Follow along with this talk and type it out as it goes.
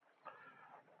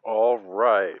All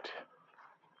right.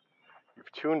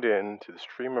 You've tuned in to the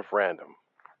Stream of Random,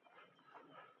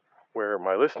 where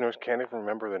my listeners can't even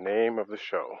remember the name of the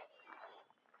show.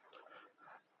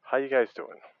 How you guys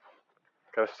doing?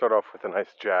 Gotta start off with a nice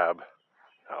jab.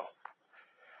 Now,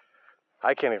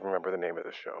 I can't even remember the name of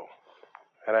the show,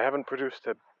 and I haven't produced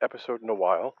an episode in a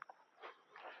while.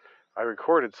 I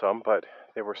recorded some, but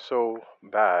they were so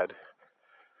bad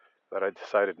that I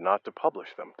decided not to publish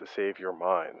them to save your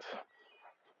minds.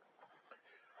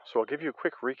 So I'll give you a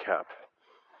quick recap.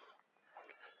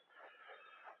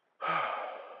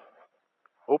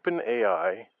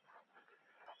 OpenAI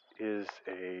is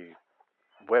a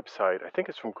website, I think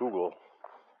it's from Google,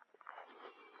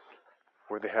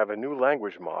 where they have a new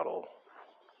language model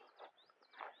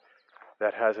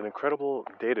that has an incredible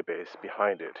database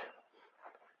behind it.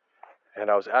 And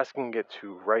I was asking it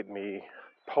to write me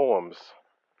poems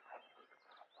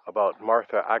about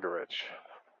Martha Argerich.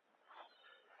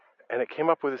 And it came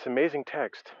up with this amazing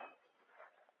text.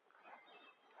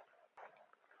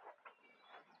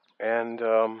 And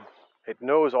it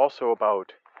knows also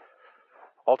about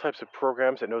all types of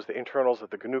programs. It knows the internals of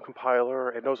the GNU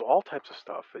compiler. It knows all types of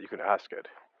stuff that you can ask it.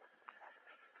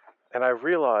 And I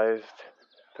realized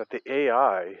that the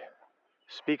AI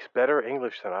speaks better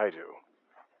English than I do,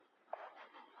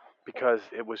 because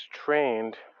it was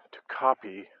trained to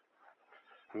copy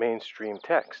mainstream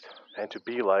text and to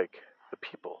be like the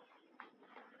people.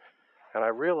 And I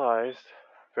realized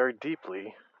very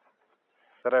deeply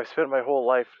that I've spent my whole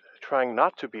life trying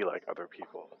not to be like other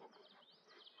people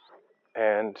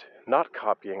and not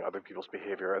copying other people's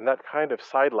behavior, and that kind of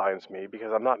sidelines me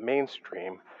because I'm not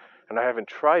mainstream and I haven't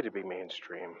tried to be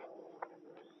mainstream,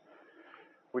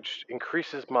 which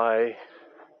increases my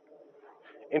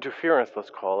interference, let's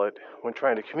call it, when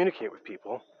trying to communicate with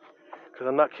people, because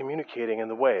I'm not communicating in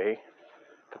the way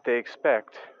that they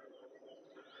expect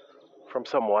from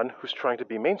someone who's trying to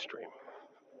be mainstream.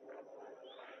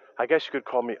 I guess you could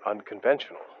call me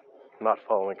unconventional, not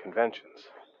following conventions.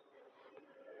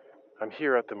 I'm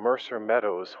here at the Mercer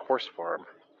Meadows horse farm,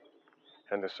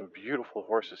 and there's some beautiful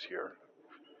horses here.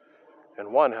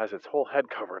 And one has its whole head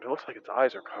covered. It looks like its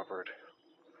eyes are covered.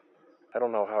 I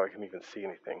don't know how I can even see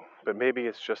anything, but maybe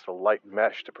it's just a light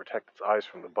mesh to protect its eyes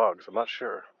from the bugs. I'm not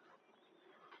sure.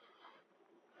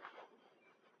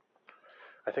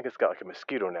 I think it's got like a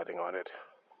mosquito netting on it.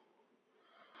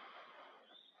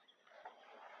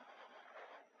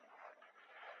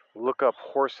 Look up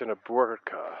horse in a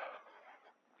burqa.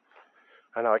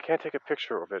 I know I can't take a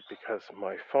picture of it because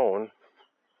my phone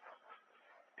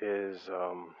is,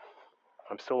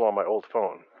 I'm still on my old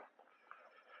phone.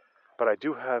 But I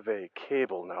do have a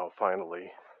cable now,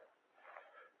 finally.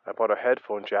 I bought a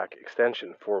headphone jack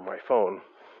extension for my phone,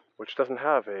 which doesn't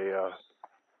have a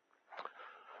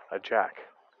jack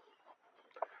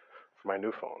for my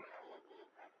new phone.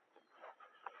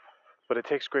 But it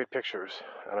takes great pictures,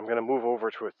 and I'm going to move over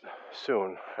to it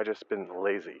soon. I've just been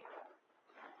lazy.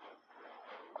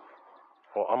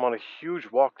 Well, I'm on a huge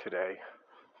walk today.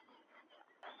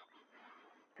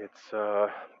 It's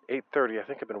 8:30. I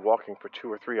think I've been walking for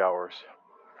 2 or 3 hours,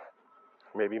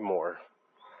 maybe more.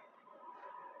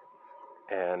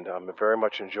 And I'm very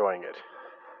much enjoying it.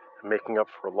 I'm making up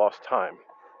for lost time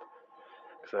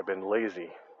because I've been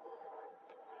lazy.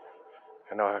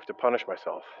 And now I have to punish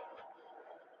myself.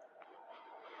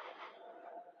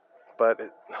 But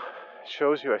it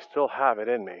shows you I still have it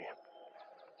in me.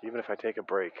 Even if I take a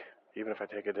break, even if I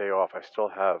take a day off, I still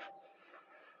have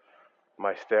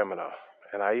my stamina.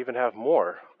 And I even have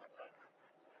more,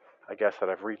 I guess, that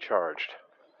I've recharged.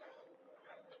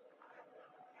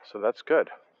 So that's good.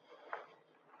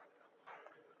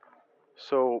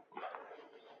 So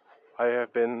I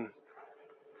have been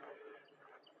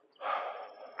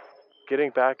getting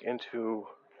back into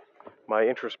my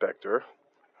introspector.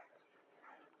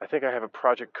 I think I have a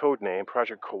project code name,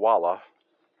 Project Koala.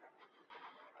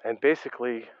 And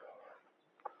basically,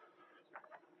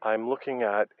 I'm looking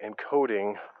at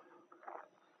encoding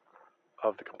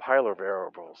of the compiler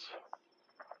variables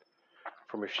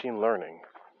for machine learning.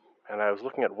 And I was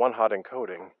looking at one-hot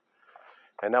encoding,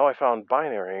 and now I found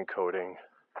binary encoding,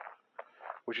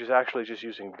 which is actually just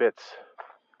using bits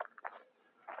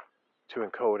to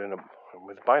encode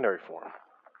with binary form.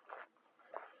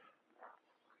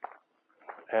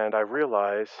 And I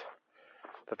realize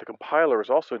that the compiler is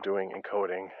also doing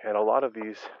encoding, and a lot of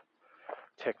these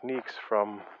techniques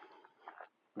from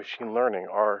machine learning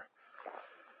are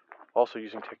also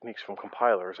using techniques from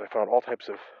compilers. I found all types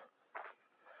of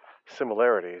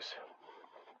similarities,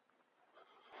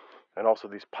 and also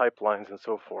these pipelines and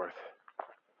so forth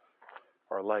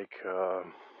are like they're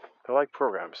like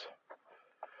programs,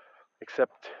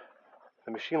 except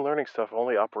The machine learning stuff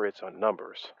only operates on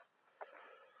numbers.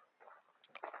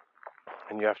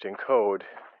 And you have to encode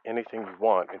anything you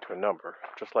want into a number,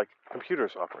 just like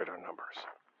computers operate on numbers.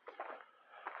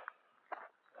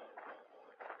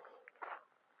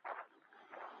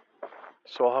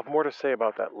 So I'll have more to say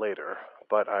about that later,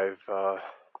 but I've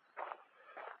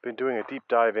been doing a deep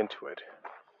dive into it.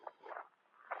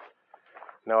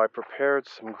 Now I prepared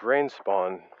some grain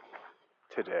spawn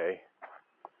today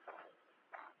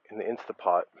in the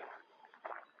Instapot,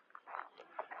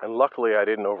 and luckily I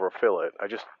didn't overfill it. I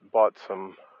just bought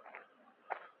some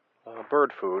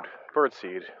bird food, bird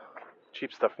seed,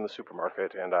 cheap stuff from the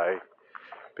supermarket, and I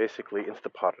basically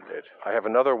Instapotted it. I have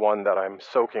another one that I'm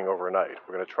soaking overnight.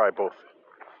 We're going to try both.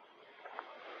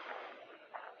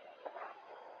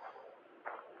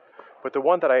 But the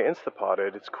one that I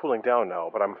Instapotted, it's cooling down now,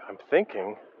 but I'm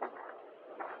thinking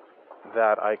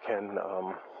that I can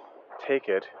take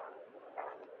it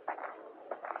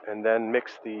and then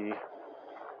mix the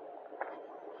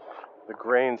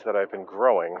grains that I've been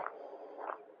growing.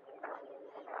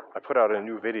 I put out a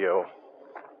new video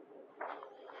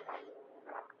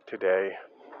today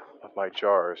of my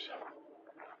jars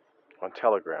on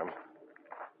Telegram.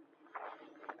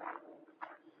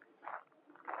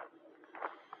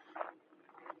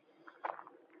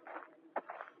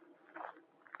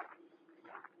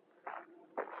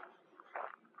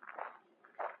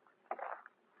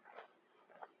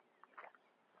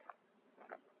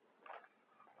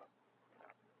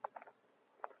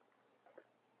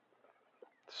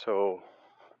 So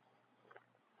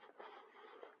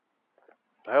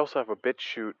I also have a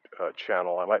BitChute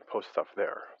channel. I might post stuff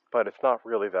there, but it's not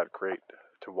really that great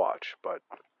to watch.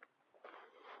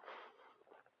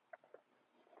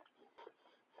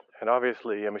 And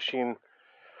obviously an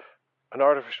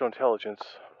artificial intelligence.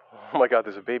 Oh my God,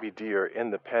 there's a baby deer in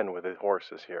the pen with the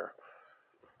horses here.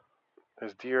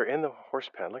 There's deer in the horse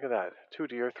pen. Look at that. 2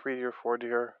 deer, 3 deer, 4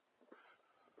 deer.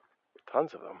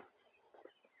 Tons of them.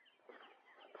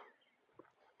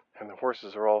 And the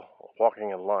horses are all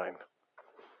walking in line.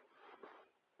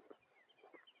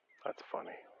 That's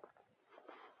funny.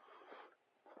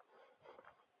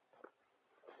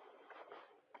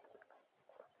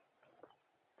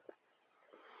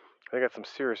 They got some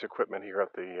serious equipment here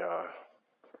at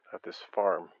this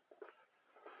farm.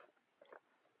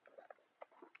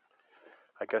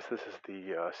 I guess this is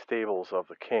the stables of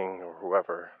the king or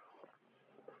whoever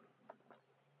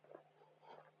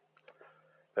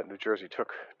that New Jersey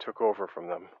took over from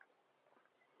them.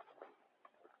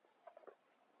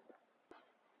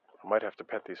 I might have to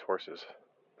pet these horses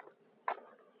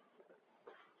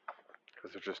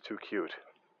because they're just too cute.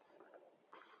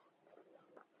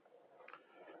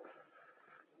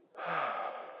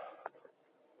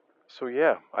 So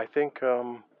yeah, I think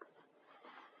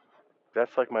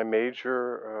that's like my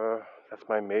major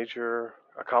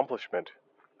accomplishment,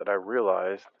 that I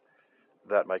realized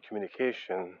that my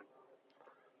communication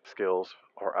skills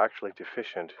are actually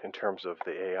deficient in terms of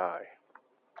the AI.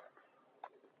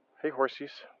 Hey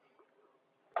horsies.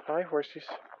 Hi horsies.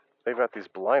 They've got these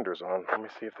blinders on. Let me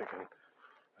see if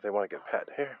they want to get pet.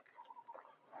 Here.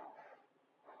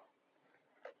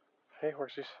 Hey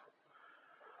horsies.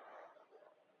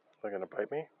 They're gonna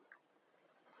bite me?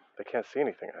 They can't see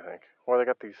anything, I think. Or they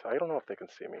got these, I don't know if they can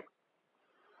see me.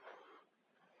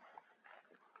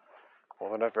 Well,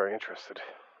 they're not very interested.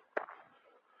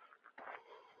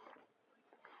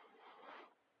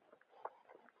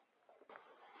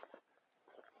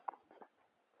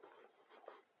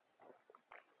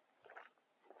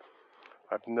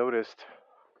 I've noticed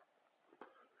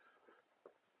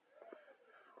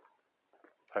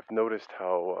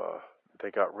how they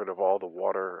got rid of all the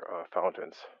water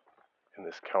fountains in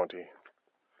this county.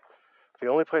 The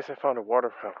only place I found a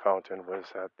water fountain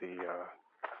was at the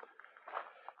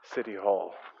city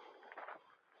hall,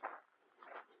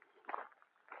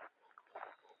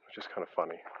 which is kind of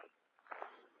funny.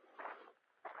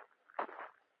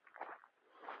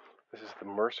 This is the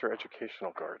Mercer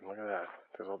Educational Garden. Look at that.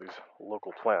 There's all these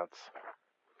local plants.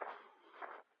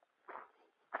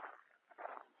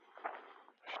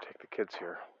 I should take the kids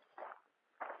here.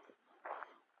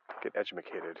 Get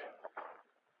educated.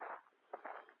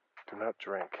 Do not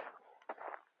drink.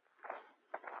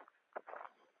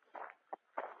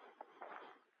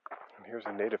 And here's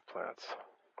the native plants.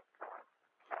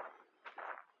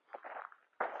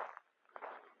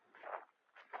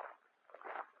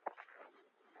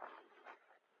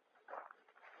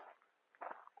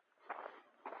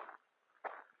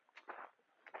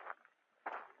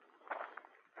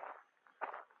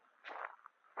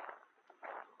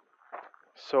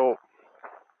 So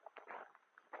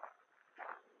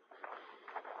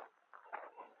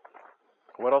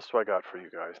what else do I got for you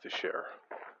guys to share?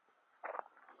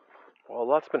 Well, a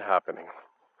lot's been happening.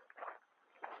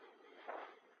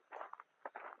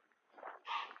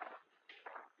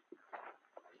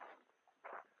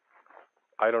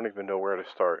 I don't even know where to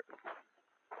start.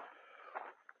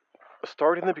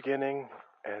 Start in the beginning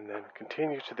and then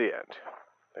continue to the end,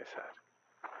 they said.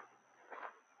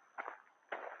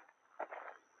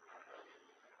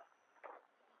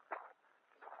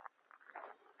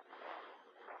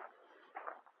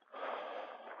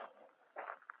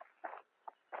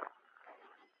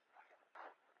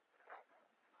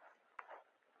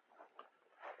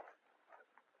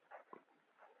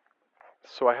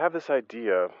 So I have this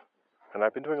idea, and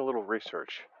I've been doing a little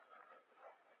research.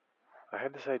 I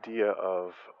have this idea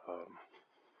of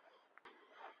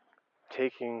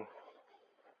taking.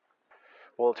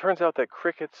 Well, it turns out that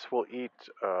crickets will eat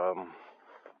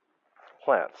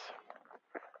plants.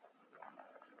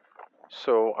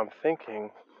 So I'm thinking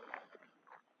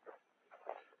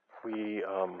we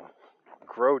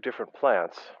grow different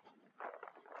plants,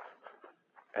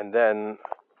 and then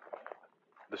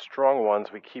the strong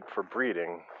ones we keep for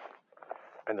breeding,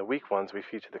 and the weak ones we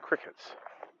feed to the crickets.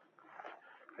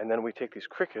 And then we take these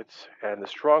crickets, and the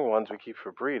strong ones we keep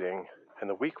for breeding, and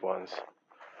the weak ones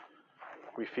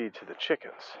we feed to the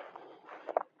chickens.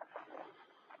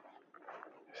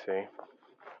 See?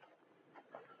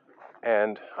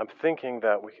 And I'm thinking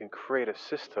that we can create a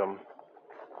system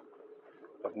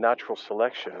of natural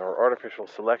selection or artificial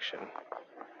selection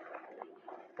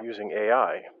using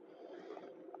AI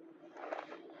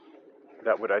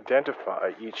that would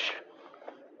identify each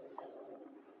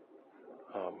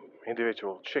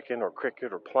individual chicken or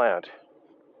cricket or plant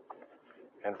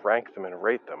and rank them and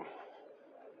rate them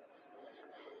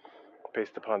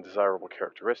based upon desirable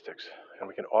characteristics. And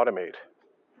we can automate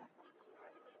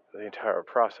the entire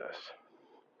process.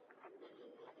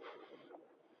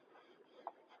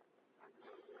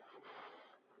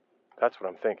 That's what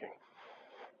I'm thinking.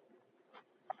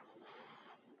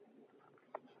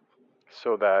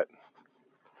 So that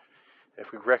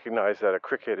if we recognize that a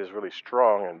cricket is really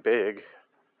strong and big,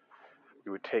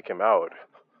 we would take him out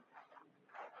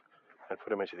and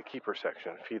put him into the keeper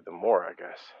section and feed them more, I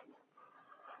guess.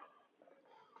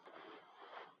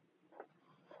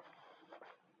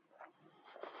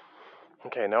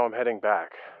 Okay, now I'm heading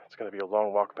back. It's going to be a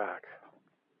long walk back.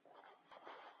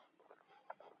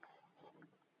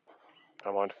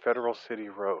 I'm on Federal City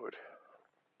Road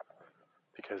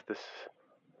because this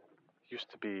used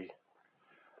to be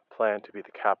planned to be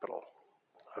the capital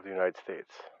of the United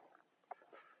States.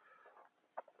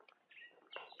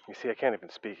 You see, I can't even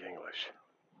speak English,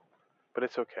 but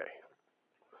it's okay.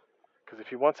 Because if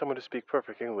you want someone to speak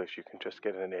perfect English, you can just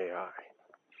get an AI.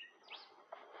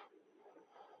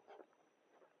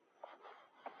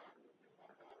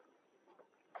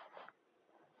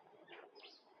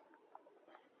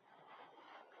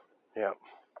 Yeah.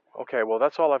 Okay, well,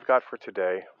 that's all I've got for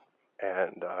today,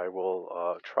 and I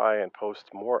will try and post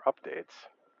more updates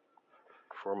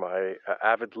for my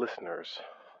avid listeners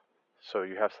so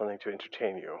you have something to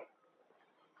entertain you.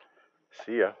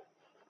 See ya.